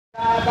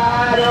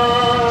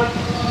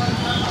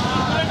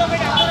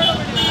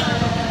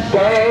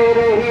कह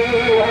रही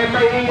है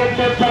मैयत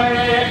पर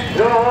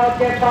रो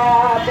के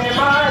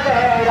फातिमा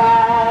ज़हरा,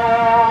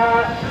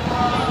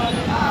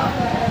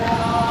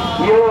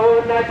 यूं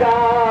न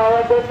जाओ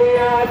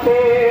दुनिया से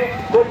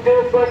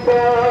मुझको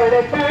छोड़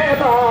के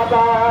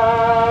बाबा,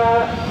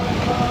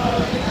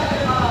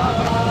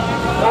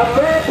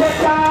 अपने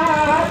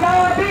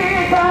शादी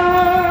का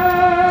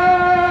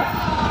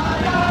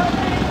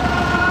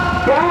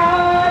क्या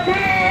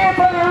अजीब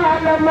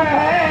आलम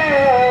है,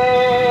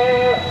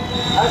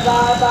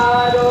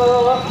 अज़ादारों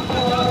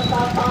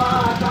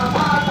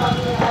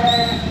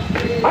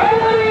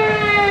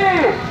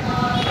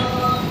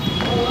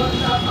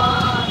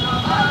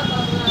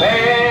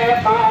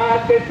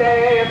से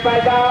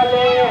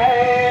बजाले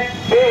हैं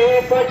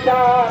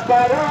बेपुछा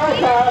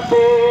भरोसा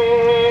पे,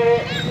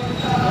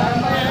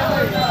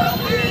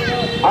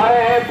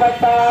 आए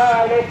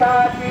बताड़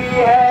साथी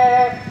है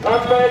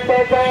हम से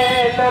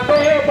बैन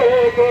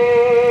बेदेगे,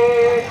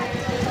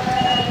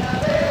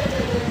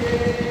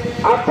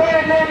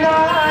 अपने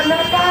नान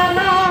का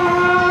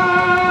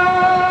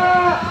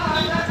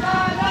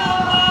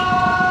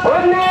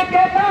उन्हीं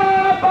के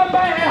ताप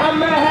में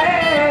हम हैं,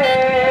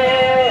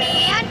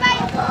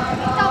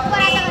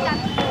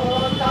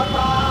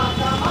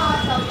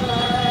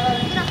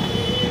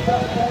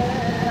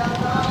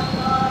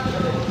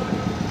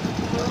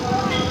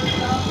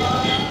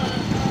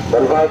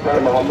 सलवार पर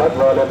मोहम्मद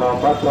वाले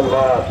मोहम्मद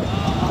सलवार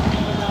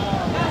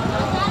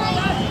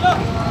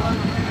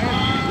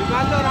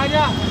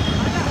राजा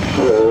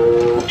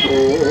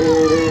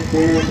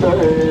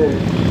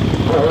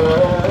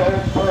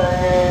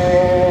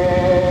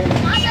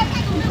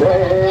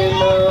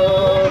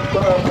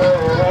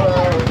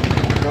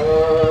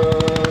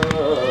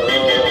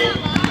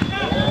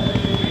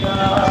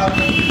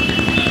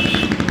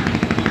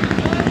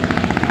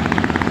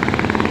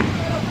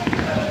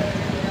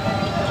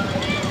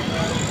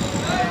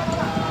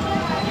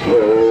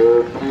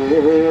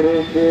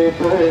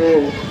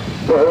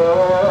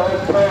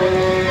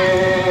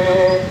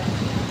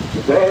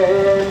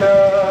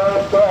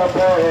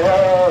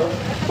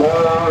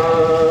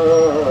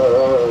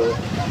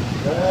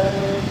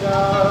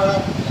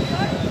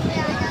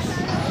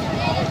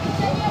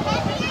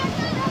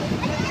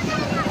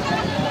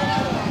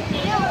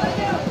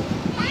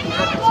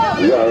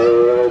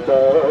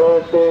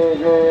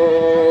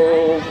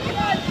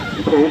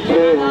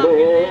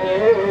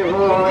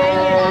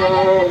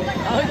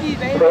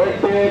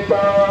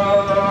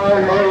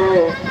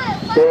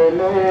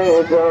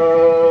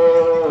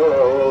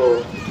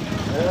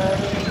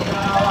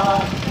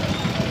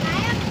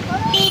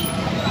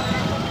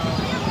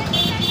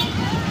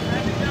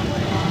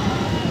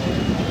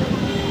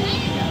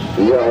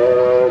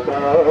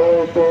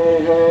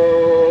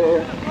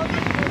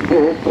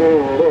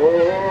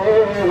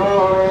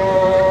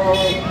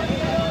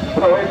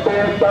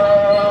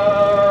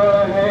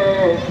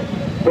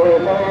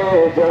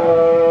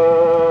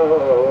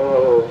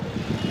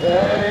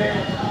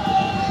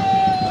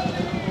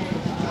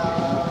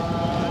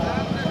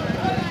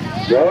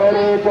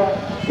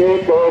के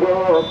करो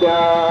क्या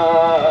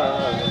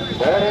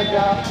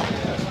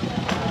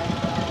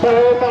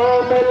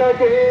नाम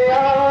लगे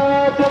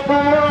आज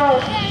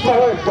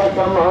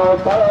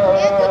कमाता,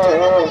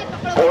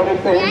 हर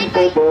सिंत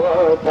दुआ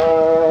था,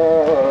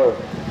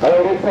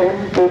 हर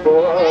सिंत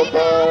दुआ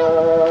था,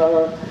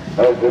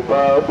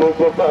 असबाब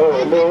को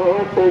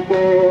लौट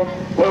के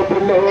सब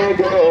ले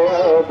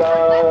गया था,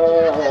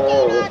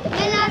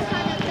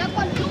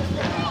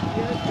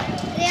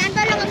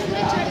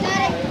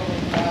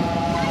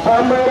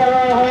 हमरा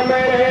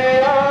हमारे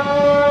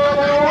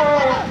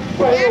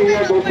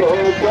सैयद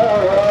सोचा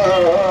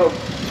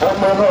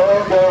हम हो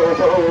गए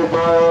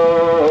धोबा,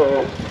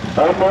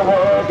 हम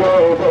हो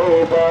गए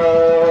धोबा,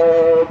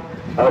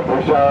 अब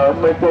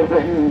शाम के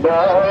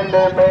जिंदान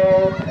में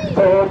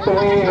सोती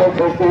है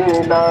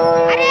हसीना,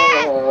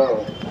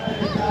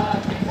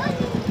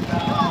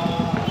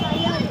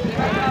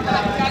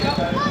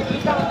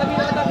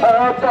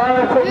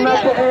 आकाश न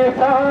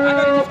कैसा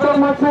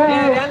तुमसे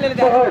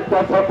बहुत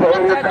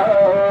सफेदा,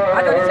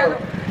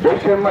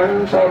 दुश्मन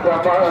का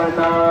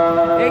जमाना,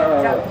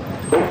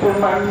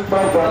 दुश्मन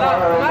का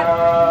जमाना,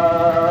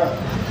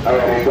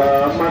 अरे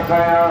गाम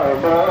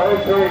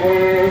क़यामत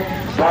है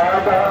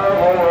सादा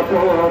हो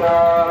पूरा,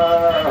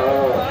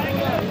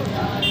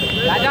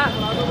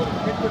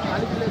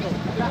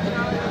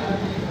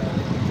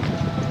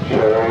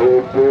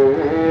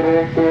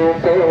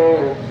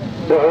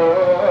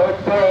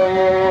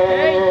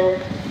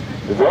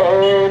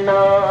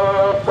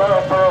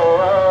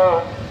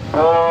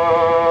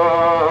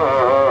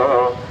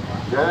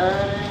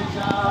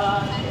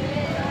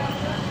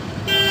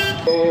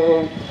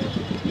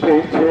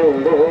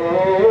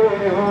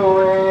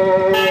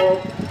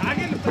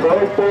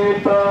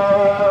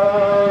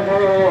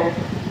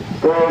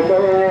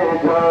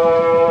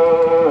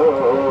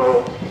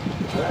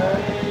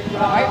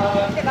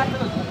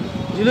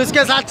 जुलूस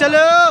के साथ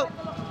चलो।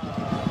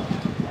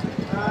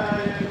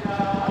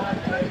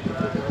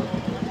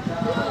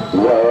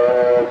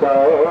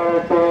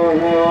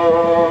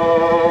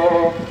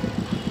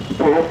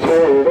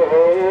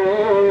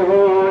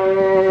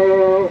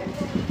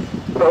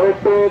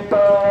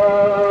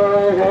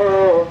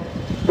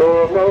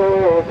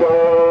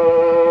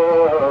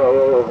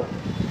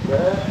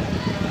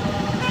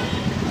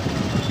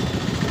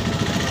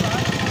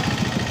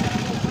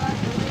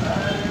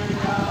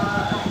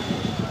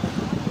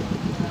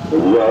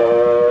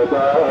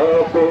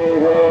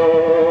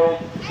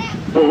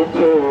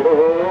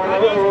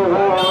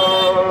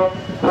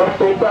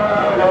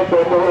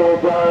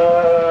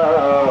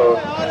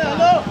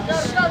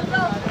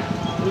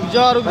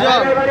 रुक जा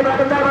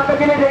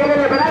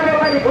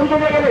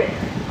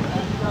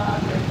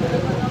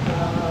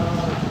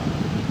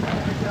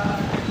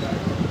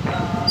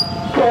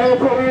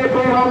कैसे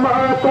भी हम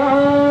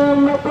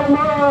काम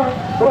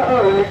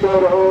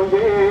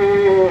करोगे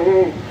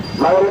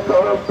मर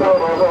को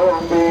करोगे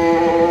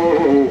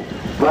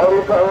मर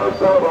को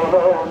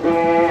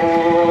करोगे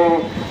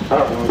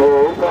हम दो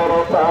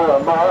करता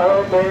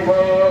माने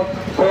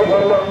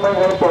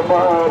हैं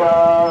तुम्हारा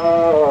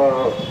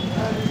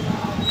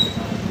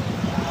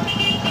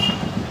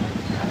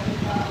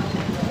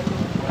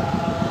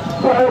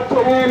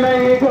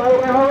नहीं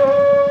घर हो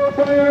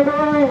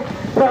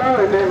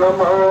प्राण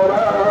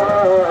हमारा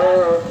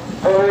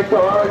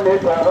कौन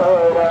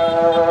सहारा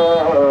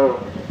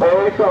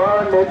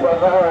कौन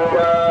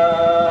सहारा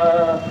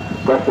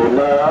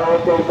बतलाओ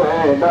के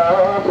कहना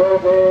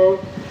बोले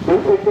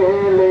इसके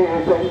लिए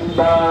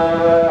जिंदा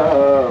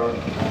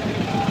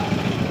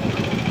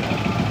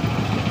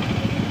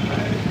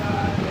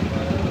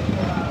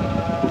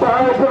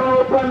बाजों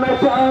पर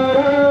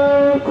नशारा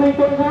सीख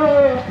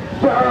गए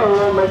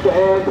शाम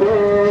कैसे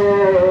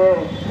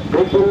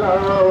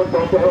दिखलाओ तो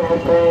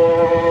कैसे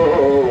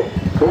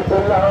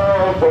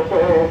दिखलाओ तो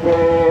कैसे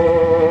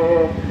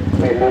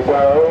मिल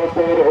जाओ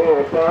तेरे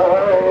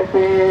पास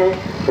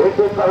एक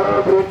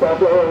काबू का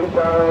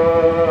बोलता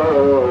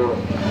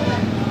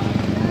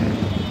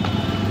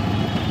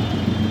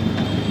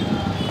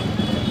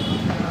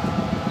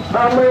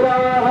हमरा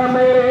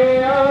हमेरे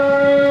आ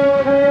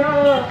गया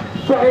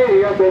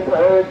सैयद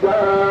सजा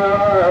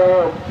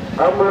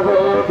हम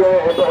हो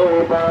गए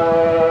बेबा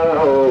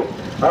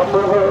हम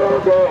हो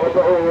गए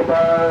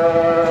बेबा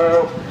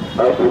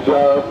अब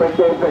शाम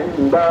के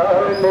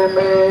जिंदान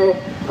में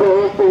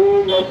कोई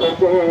न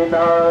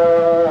सकेना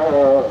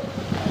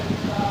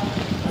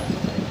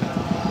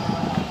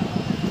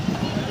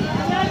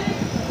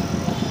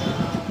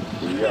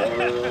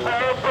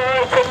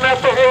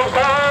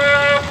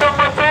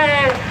तुमसे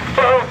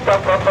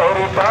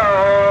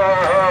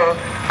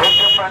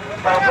दुश्मन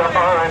का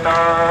जमाना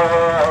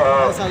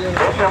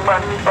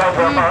दुश्मन का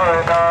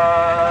जमाना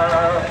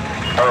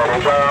और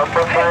बाप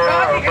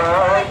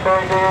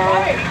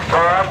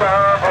बाबा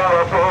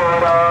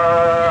पूरा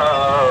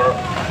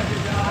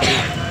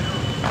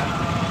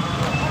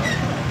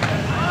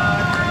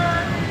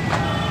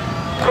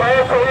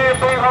कैसे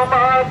भी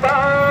हमारा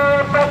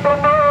मैं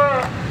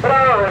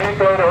तुम्हारा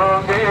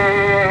करोगे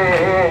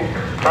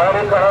हर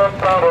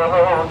काम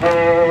रहोगे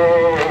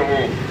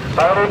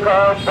हर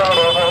काम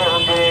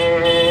रहोगे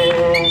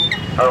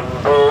हम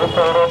दो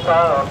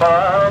तरफा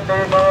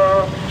मानेंगे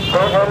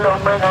कहलो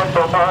मैं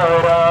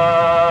तुम्हारा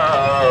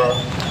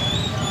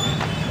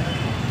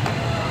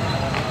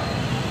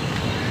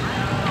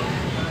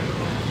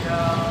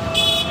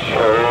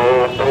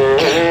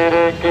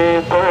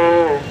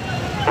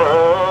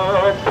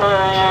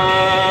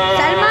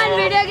सलमान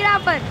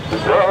वीडियोग्राफर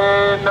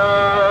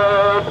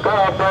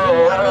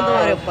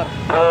तुम्हारे ऊपर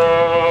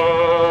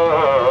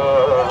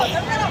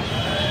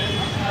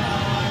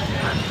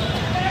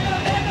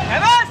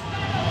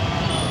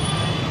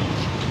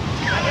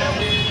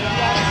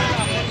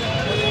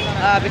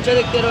हाँ पीछे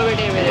देखते रहो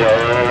बेटे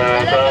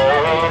मेरे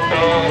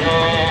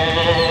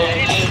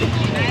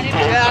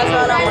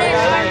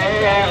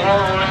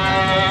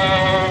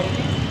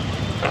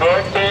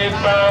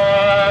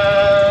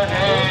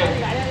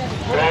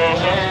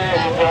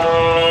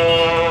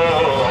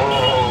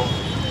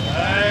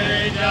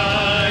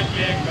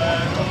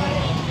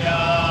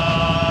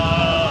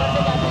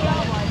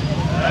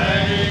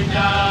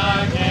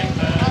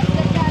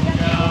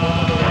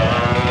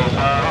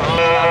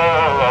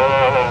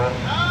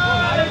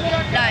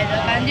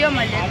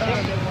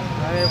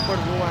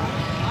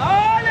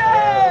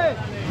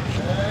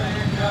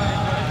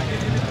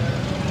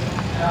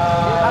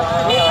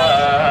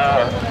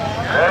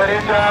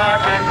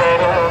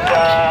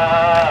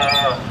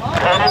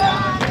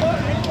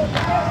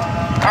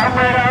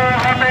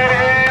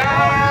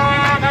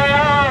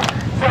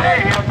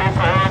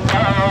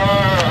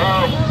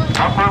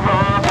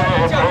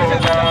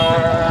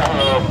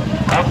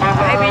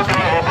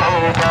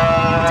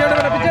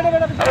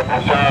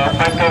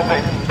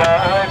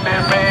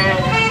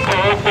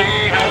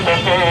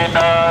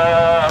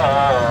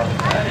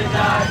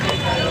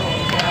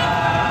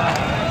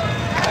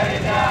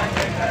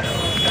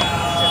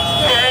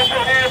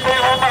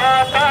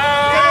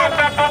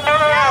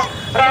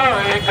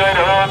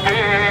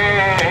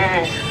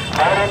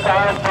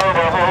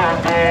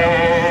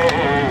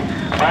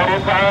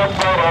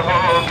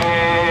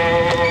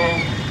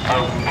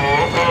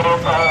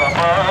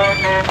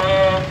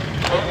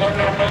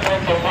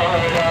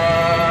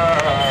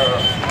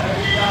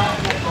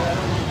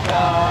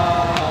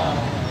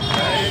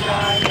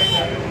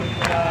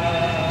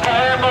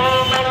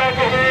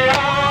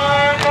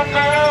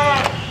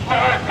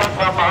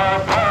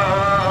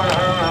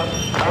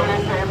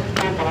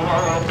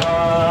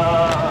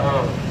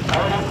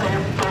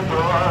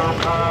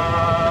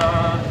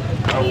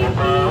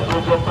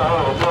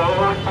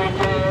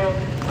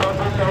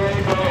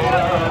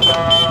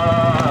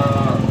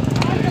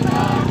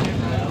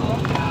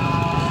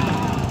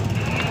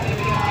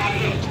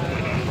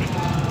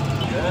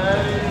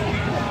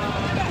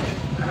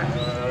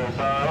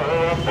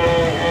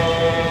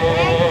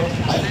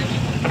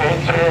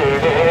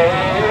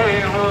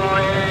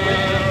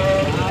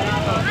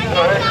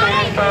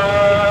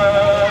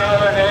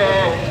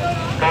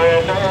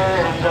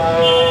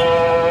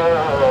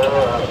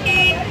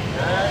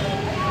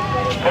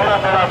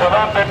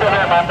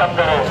मातम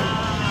करो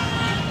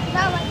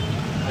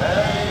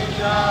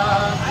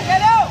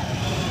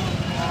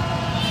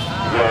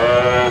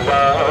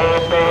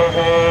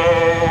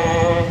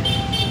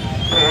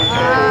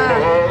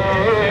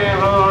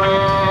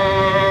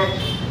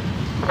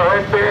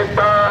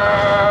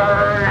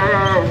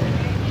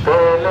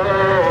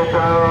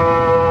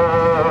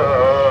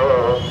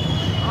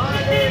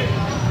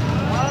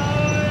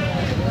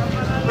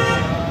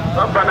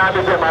बना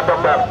दीजिए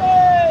मातमदार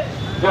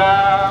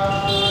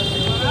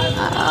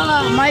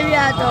मैं भी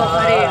आता हूँ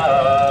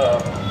करीब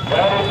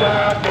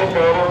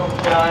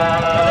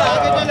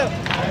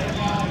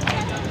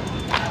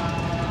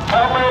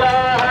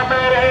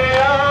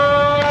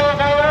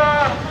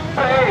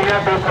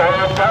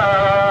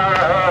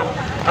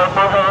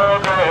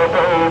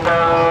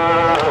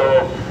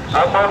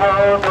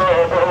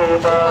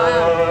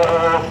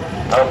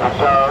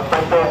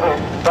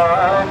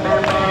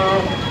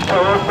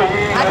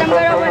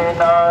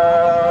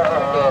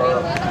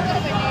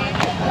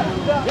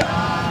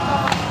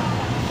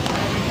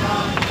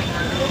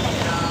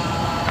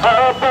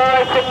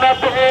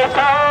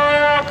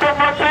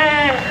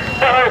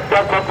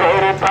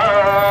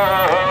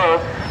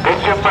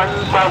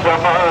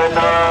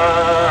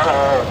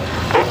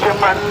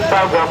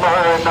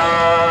जमाना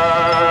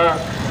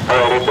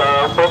हर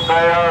काम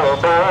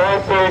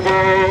कयामत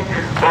गे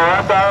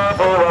माता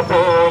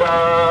बोरा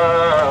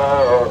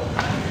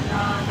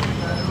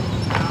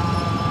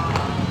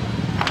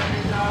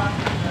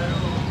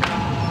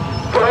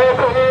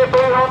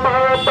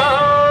माता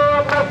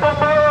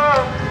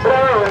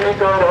रानी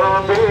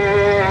करोगे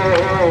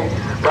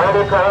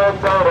बरखा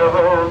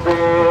करोगे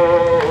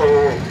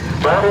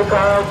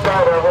बरखा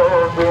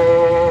करोगे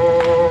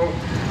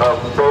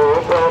हम तो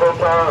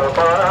करता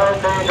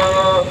मानेगा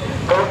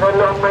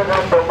कमलों में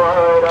न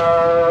तुम्हारा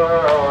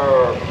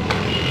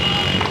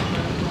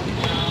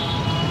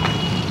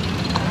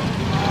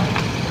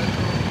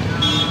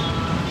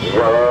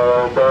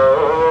याद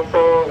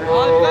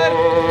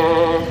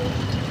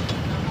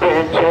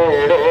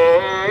पिछड़े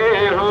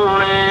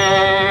हुए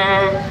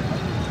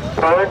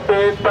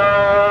फटता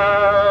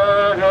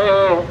है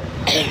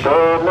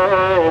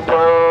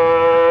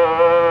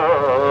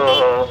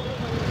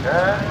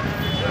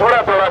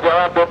थोड़ा थोड़ा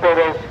जवाब देते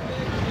हुए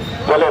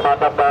चले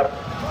मातमदार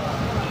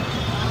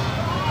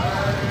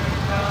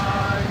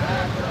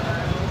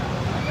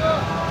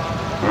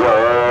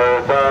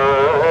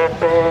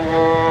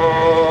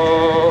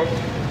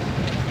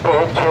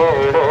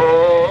पिछड़े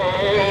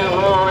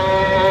हुए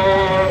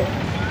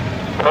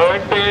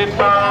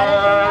फटता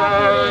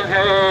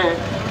है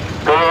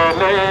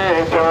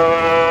कलेजा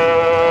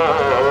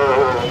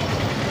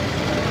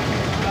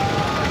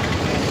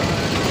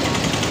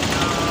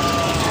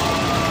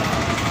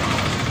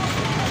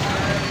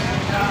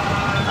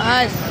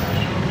बस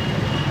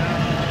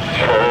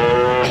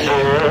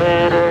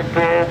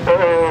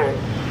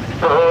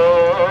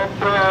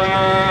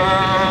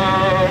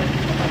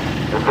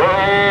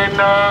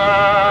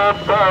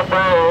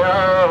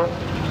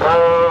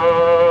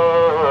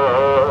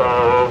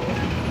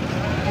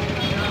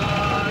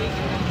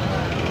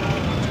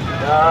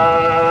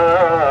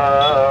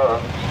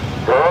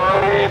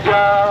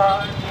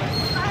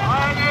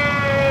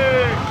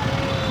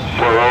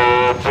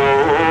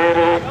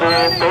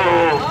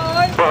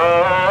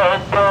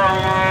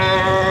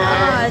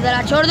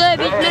छोड़ दो ये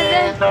बीच में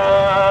से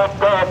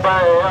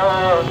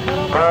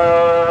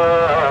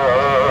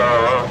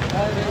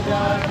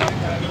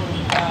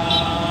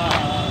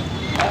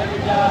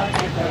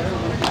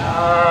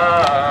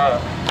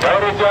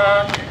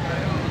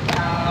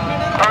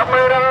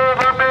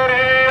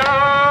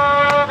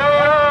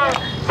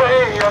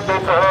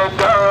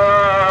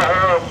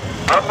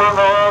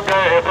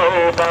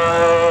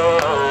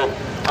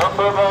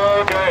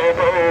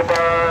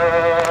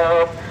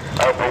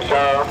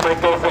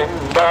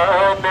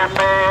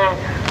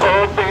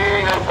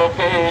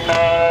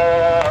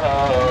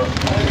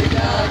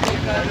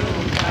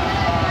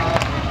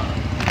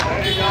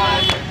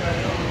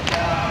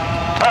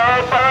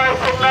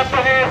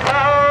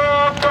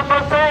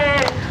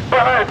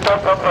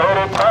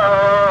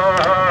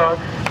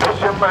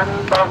दुश्मन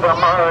का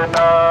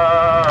जमाना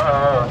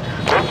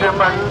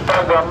दुश्मन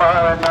का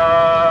जमाना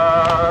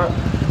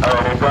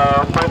हर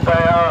गाम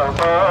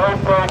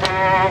कयामत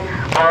गे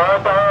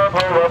माता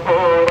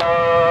भोरा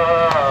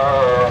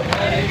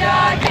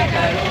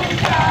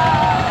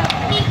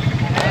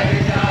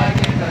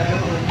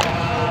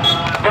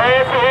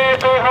जैसे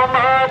भी हम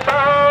माता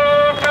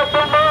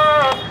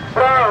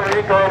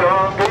तुम्हारी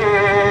करोगे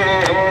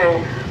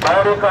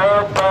बरखा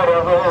पर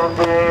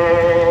होगे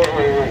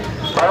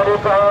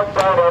बरखा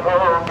पर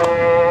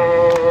होगे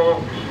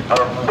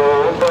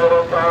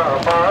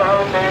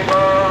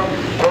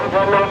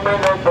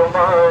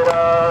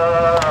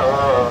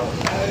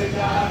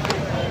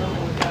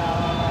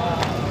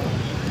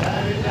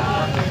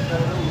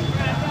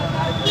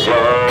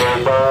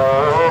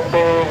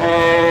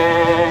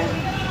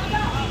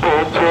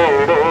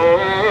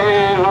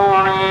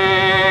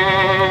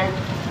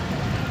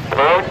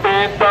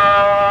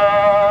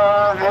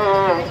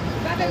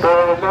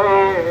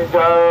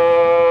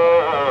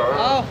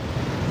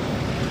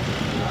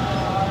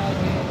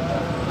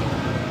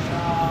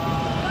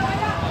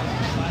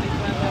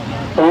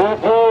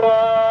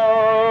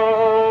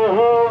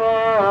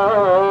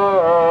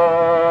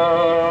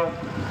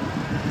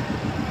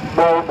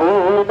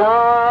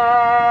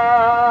मदीना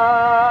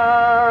आंसू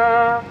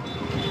बहा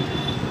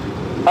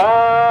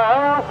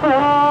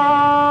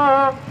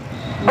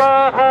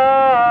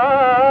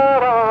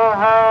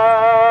रहा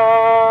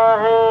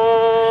है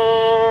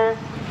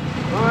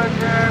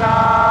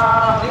उजड़ा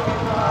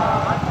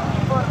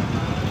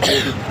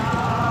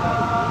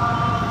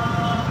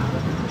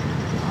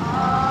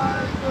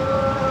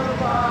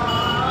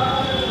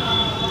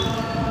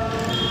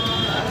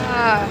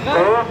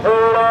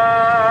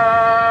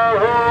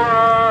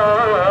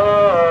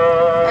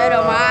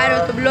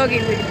Romano, tu blog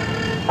in video.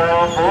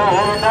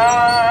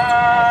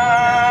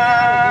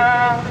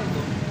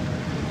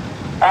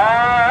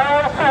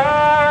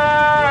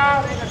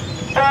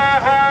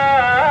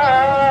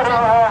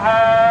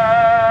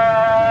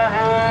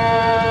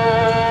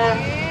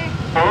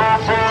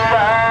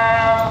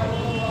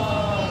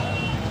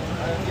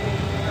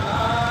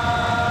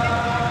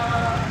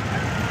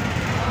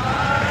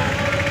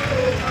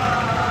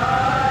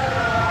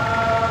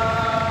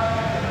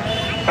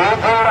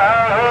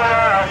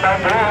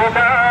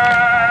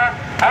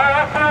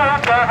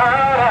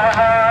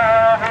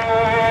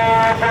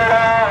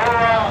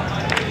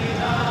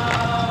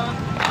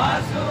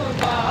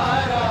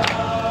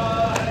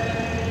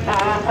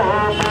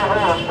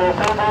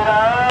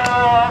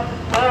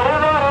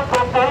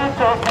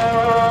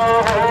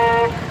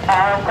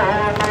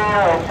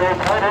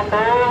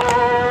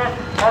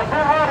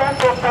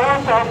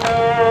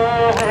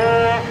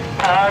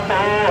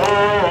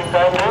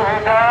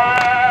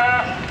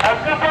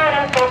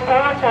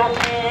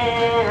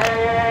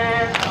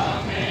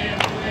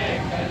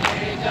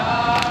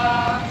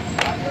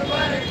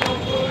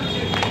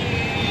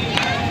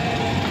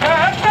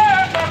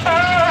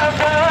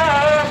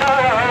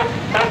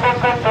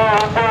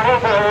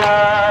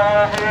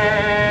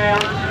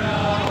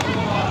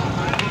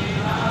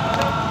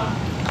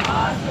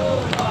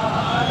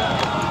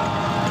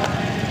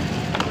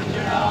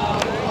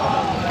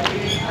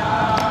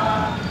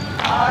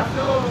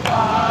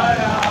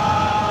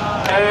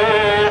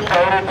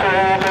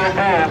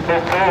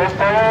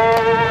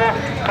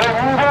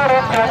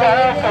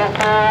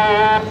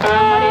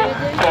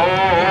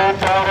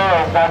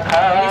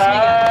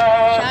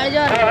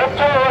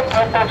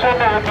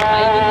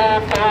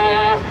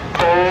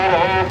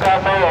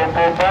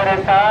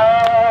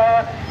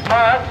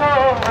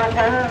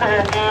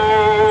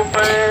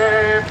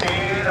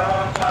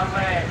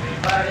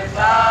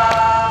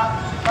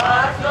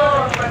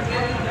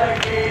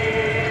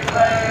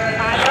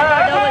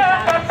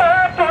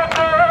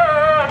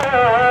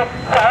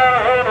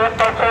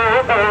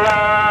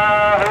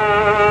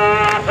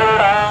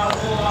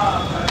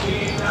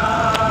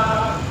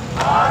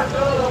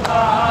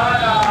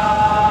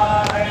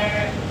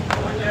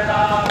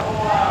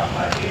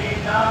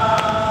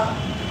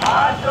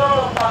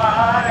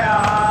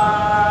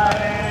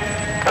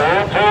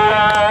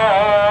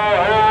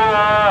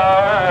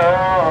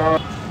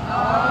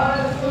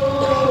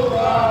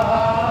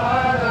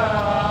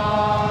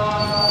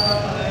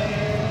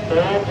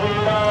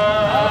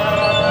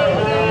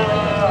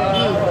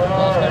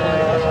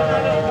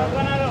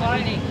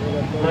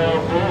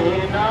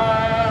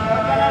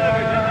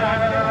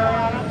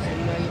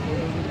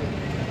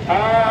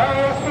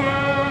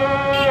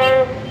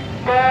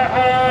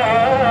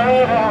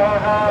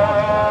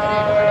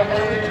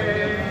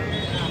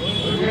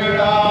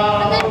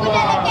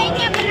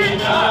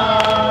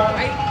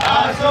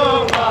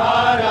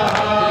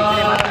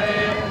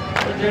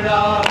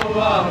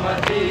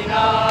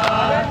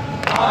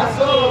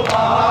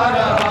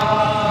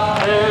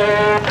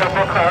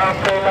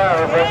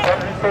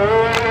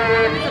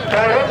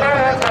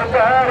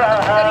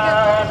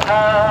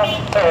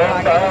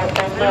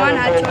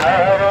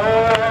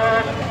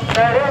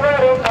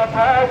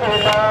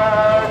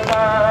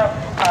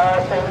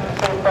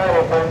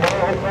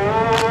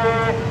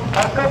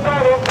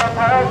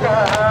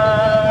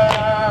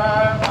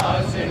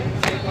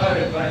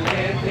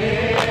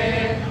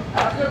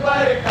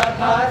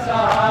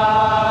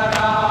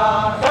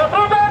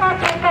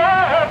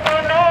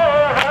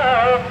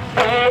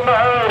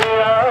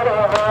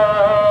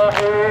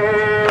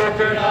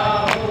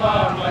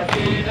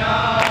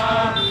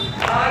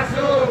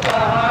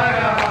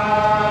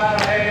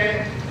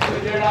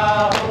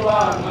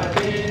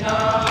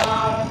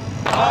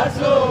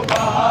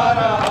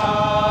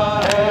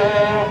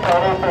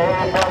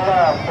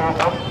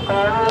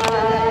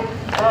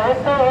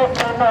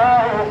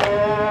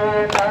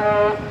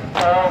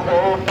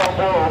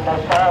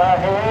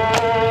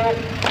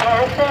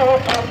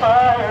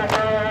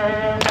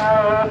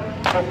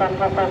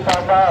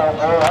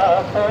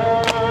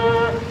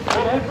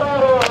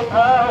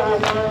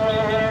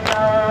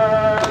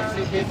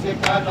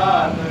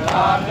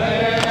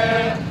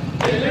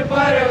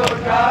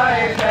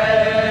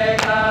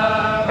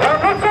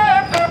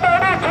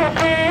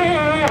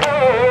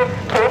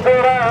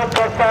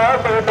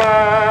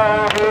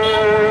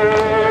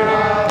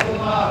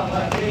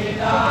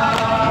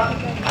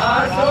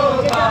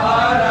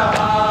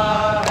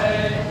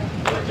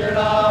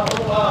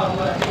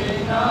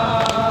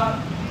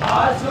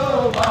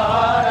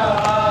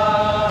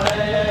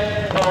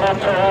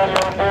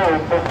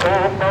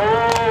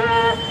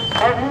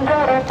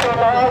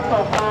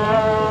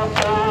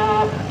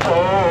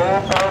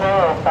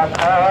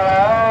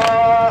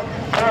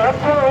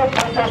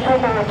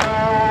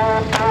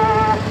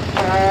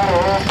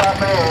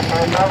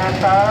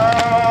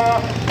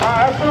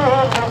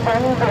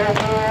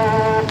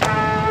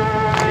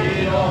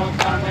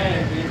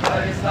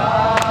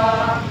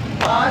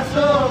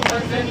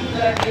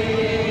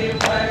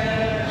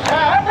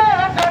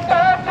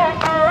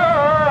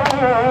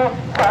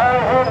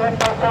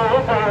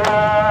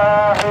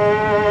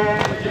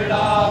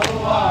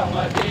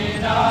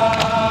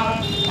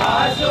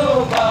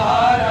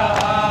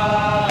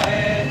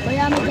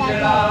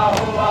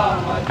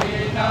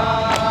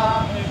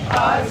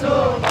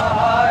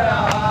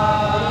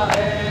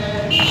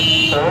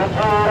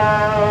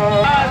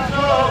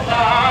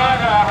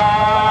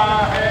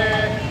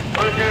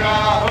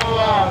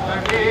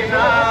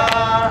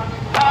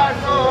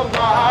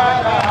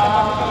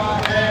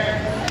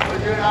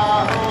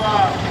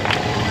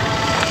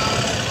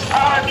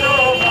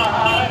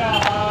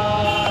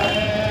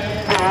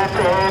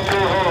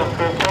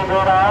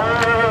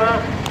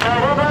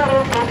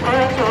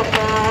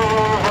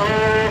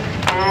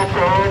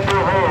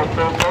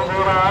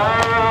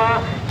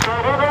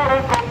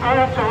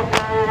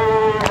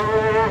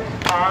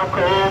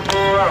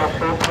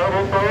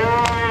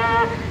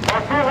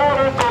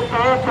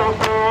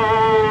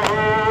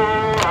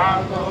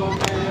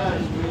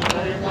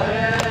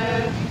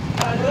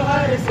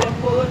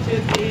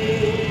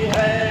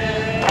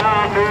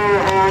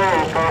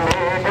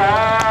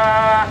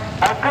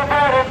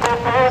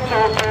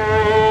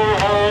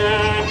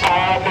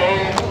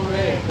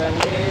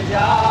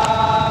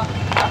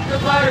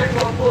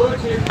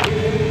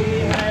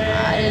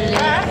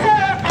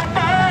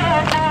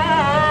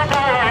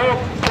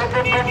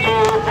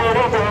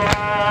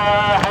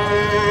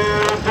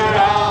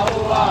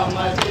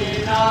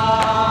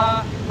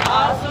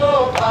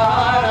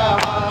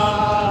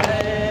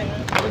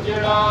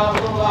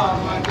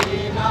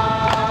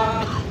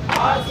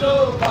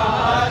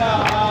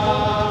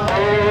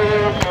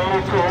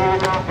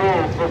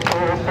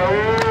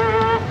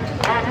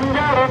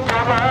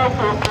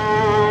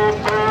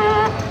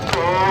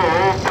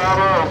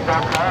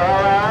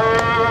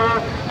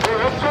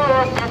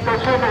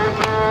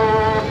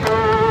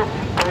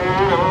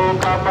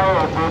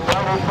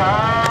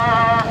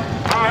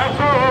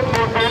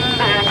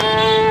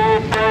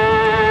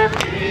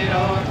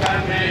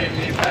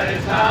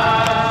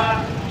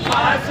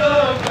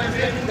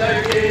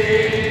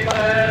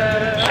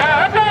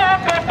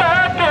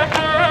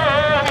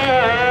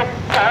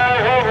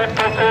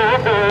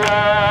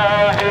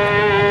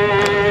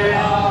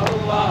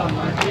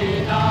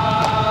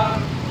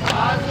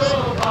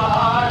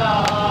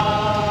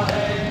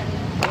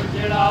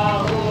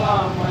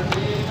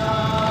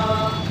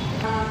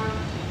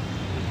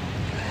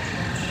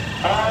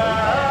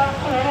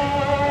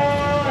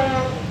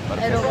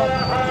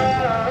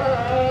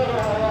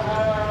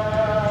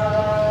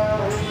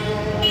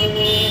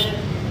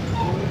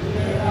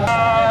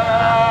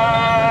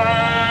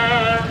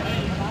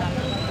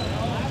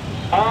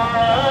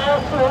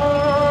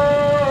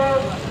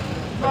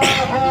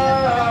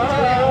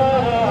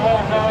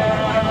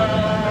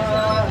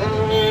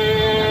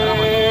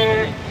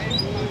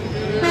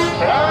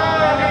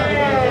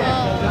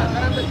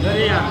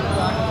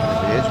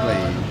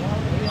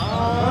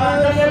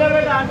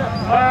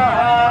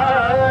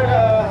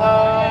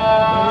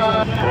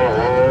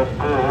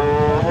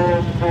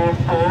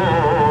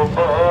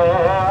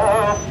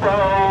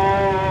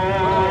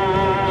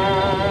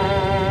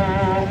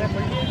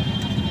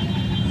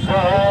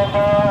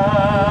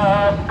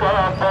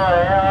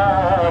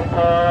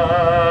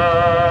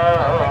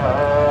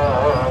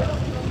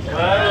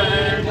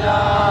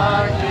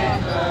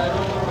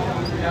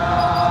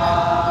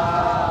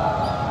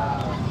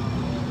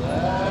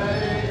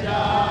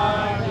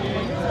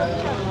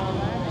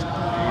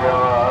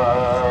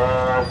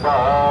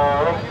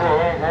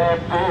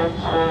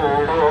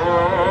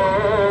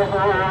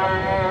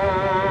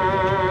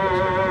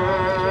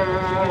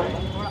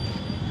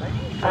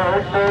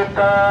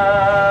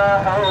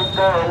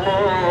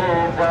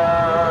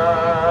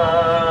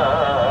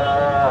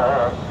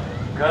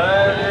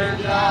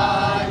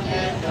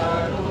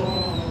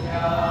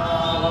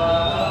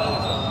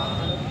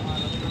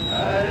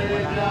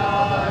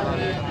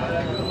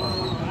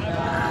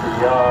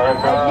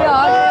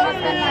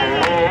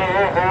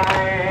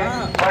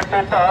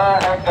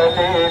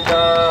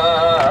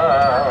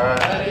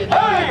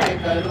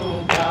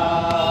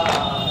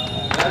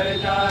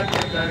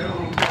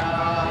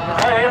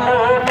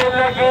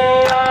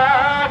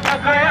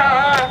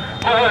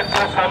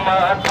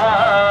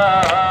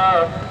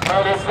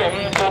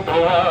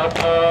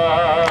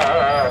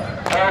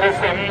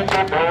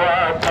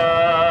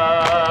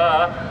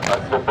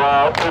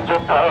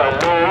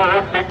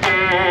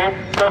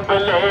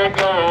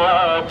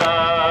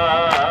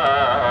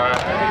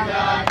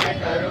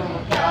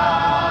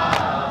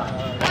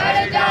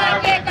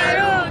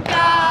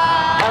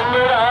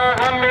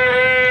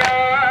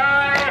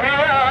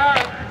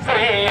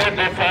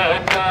 से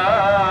क्या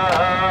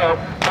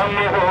हम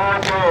हो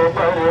जो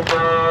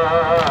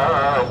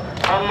बर्बाद,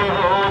 हम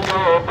हो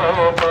जो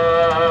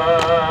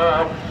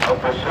बर्बाद।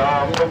 अब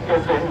शाम के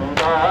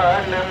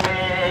जिंदान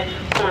में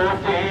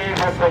सोती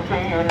है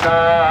सकीना,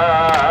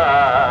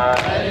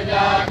 घर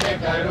जाके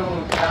करूं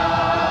क्या,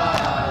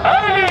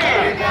 घर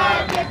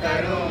जाके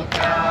करूं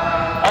क्या।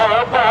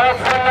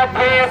 आवाज़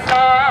लगे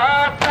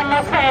साथ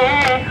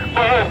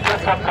मुसीबत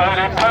सफर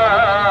था,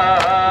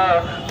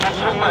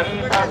 दुश्मन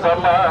का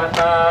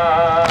ज़माना,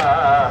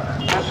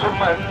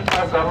 दुश्मन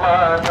का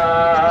ज़माना।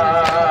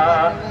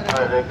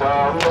 हर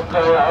गाँव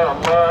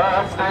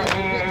क़यामत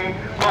ही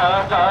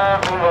वादा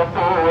हुआ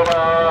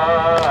पूरा,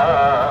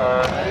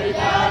 घर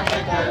जाके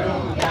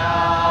करूं क्या,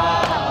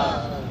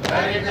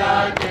 घर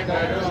जाके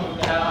करूं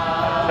क्या।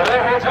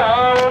 रह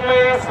जाऊं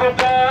मैं इस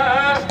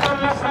दस्त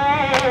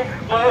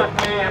मुसीबत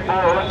में,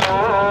 बोलो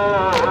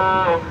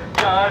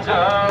क्या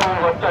जाऊं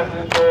वतन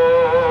को,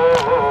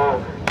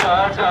 क्या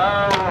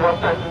जाऊं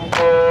वतन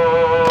को।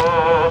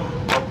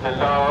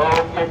 बतलाओ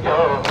कि क्या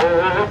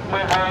हुक्म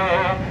है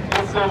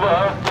इस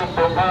वक्त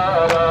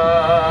तुम्हारा,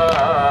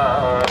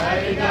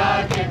 घर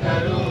जाके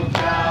करूं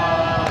क्या,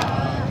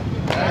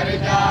 घर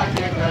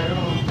जाके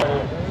करूं क्या,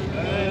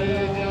 घर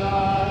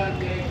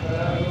जाके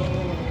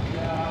करूं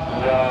क्या।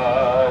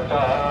 याद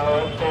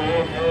आते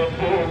हैं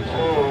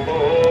पिछड़े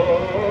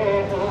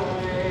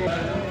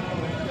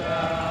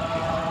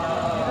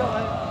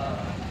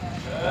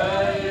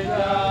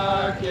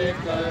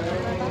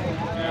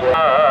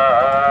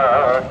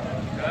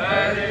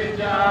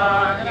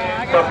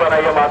सब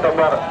बनाइए,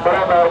 मातबर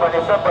बड़ा मेहरबानी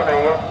सब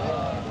बनाइए।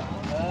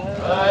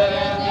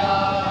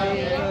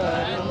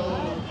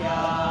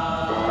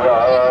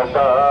 याद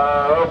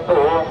आते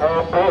हैं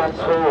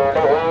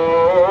पिछड़े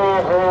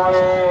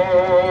हुए,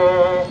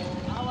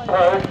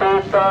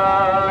 फटता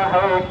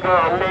है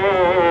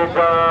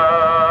कलेजा।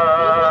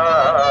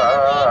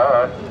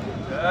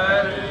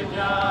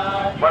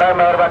 बड़ा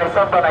मेहरबानी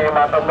सब बनाइए,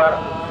 मातबर।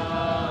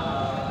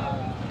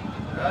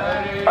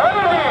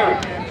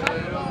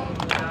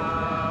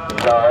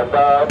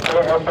 ज़्यादा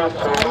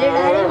बिछड़े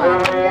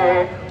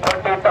हुए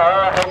फटता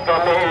है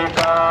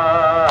कलेजा,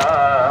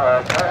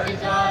 घर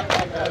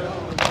जाके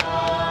करूं क्या,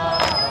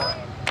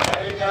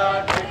 घर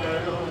जाके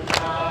करूं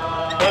क्या।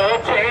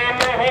 मुझे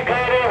नहीं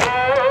घर हो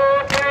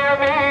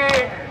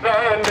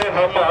वीरान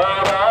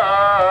हमारा,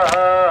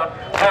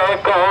 है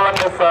कौन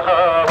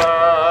सहारा,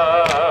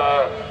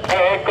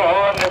 है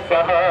कौन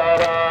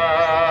सहारा।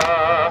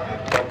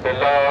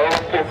 बतलाओ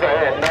कि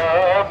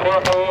ज़ैनब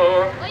रहो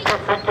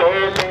किसके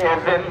लिए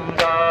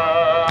जिंदा,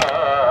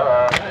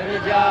 घर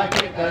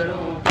जाके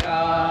करूं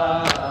क्या,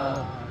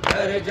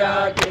 घर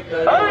जाके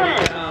करूं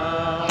क्या।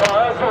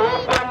 बाजू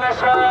पर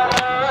नशा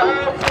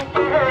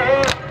सिके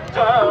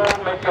जाऊं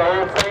मैं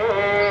कैसे,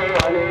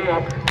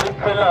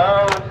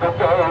 दिखलाऊं तो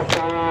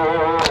कैसे,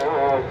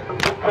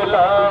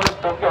 दिखलाऊं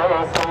तो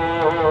कैसे।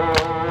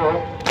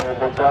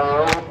 मिल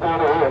जाऊं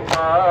तेरे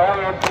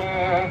पाए थी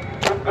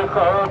एक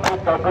ख्वाब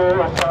का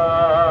गोशा,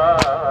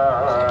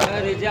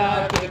 घर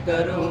जाके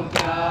करूं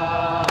क्या,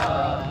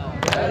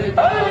 घर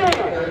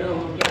जाके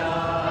करूं क्या।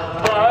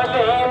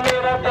 वाले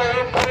मेरा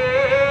देखे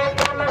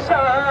तो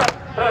नशा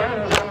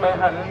रंज में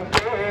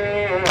हंके,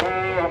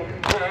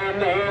 ये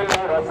नील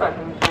रसन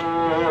के,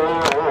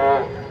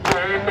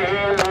 ये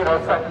नील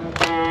रसन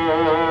के।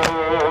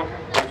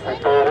 इस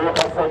तेरे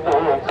हंसते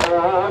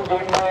खोज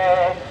में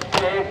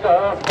एक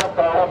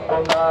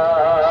अपना,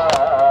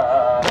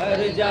 घर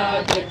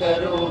जाके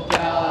करूं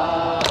क्या,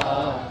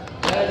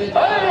 घर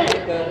जाके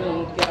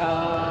करूं क्या।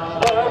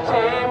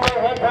 मुझे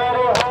में घर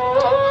हो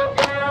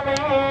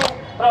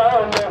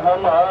वीरान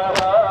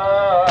हमारा,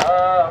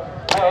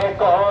 है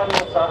कौन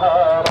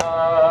सहारा,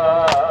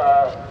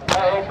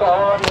 है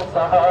कौन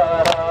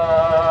सहारा।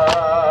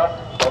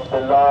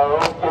 बतलाओ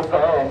कि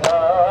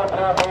ज़ैनब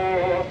रहे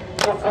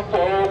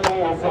किसके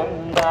लिए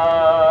जिंदा,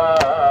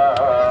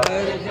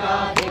 घर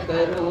जाके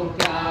करूं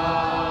क्या,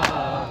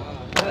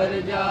 घर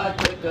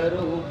जाके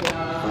करूं क्या।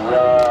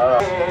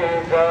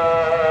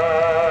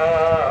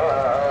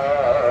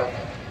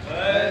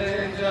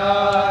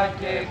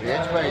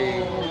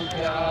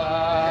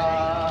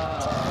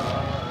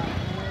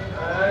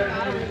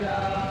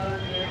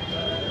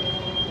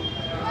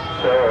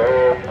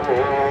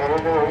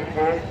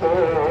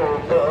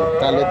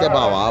 चालू ते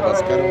भावा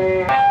बस करू।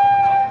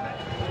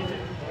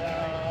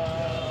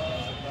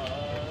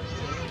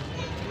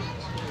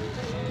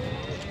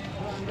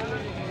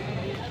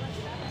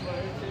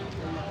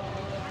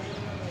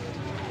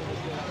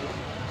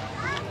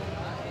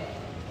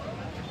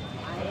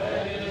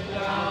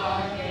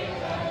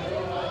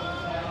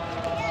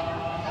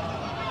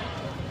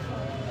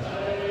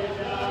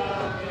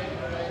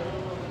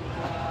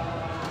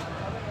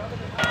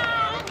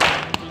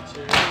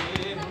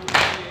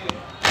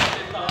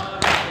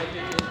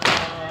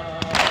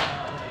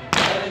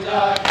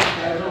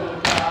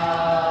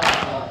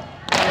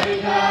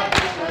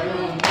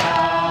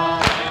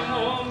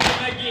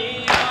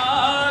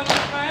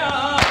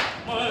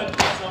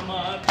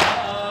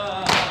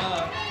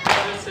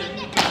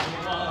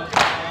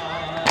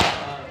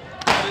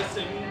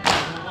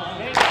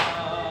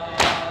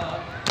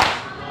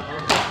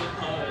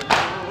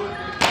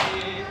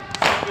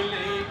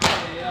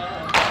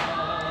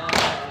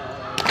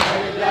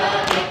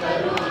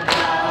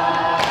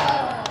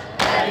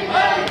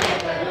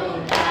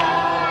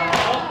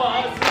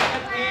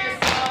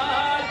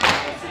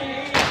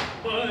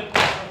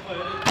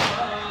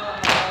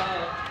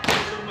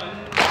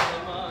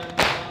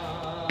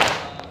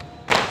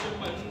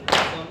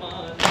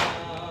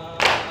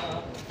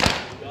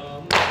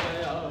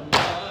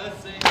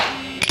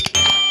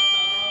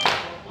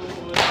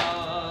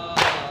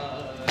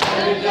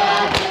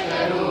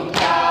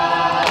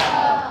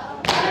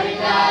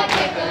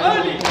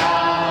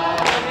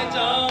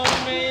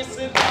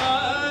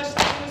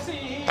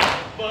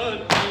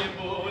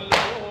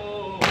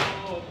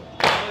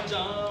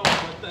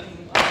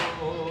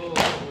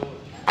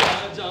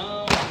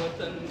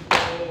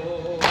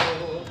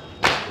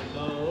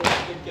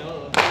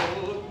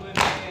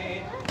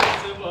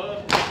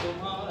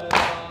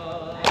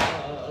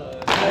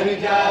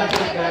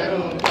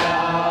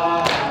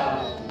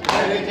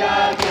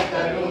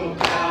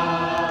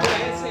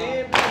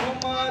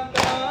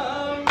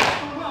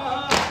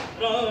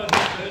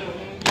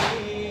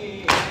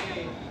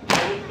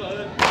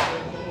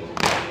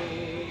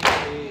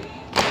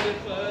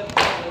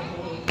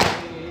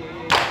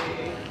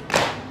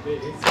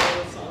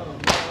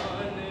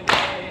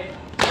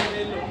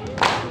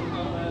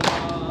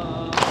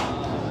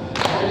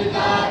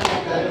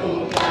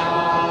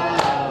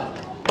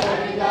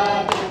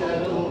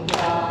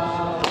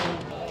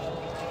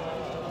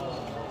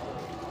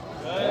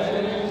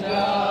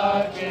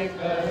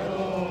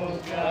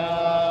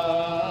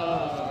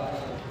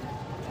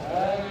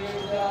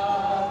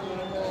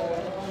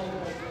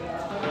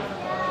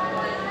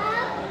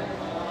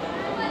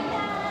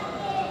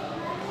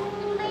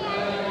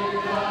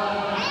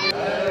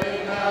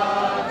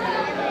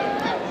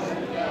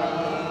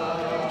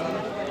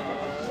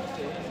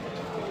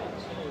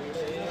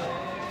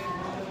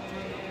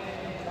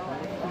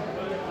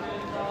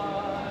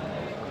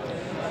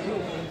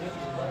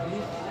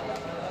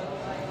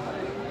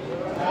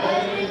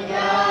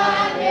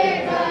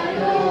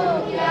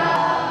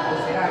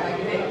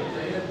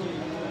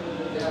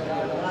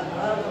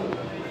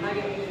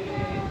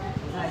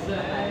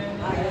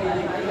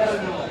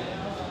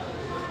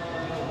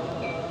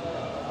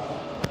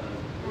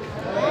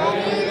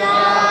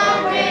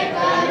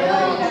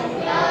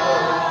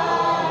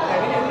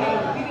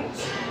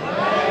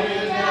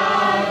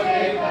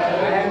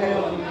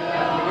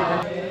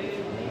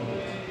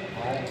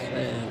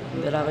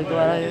 Dara ko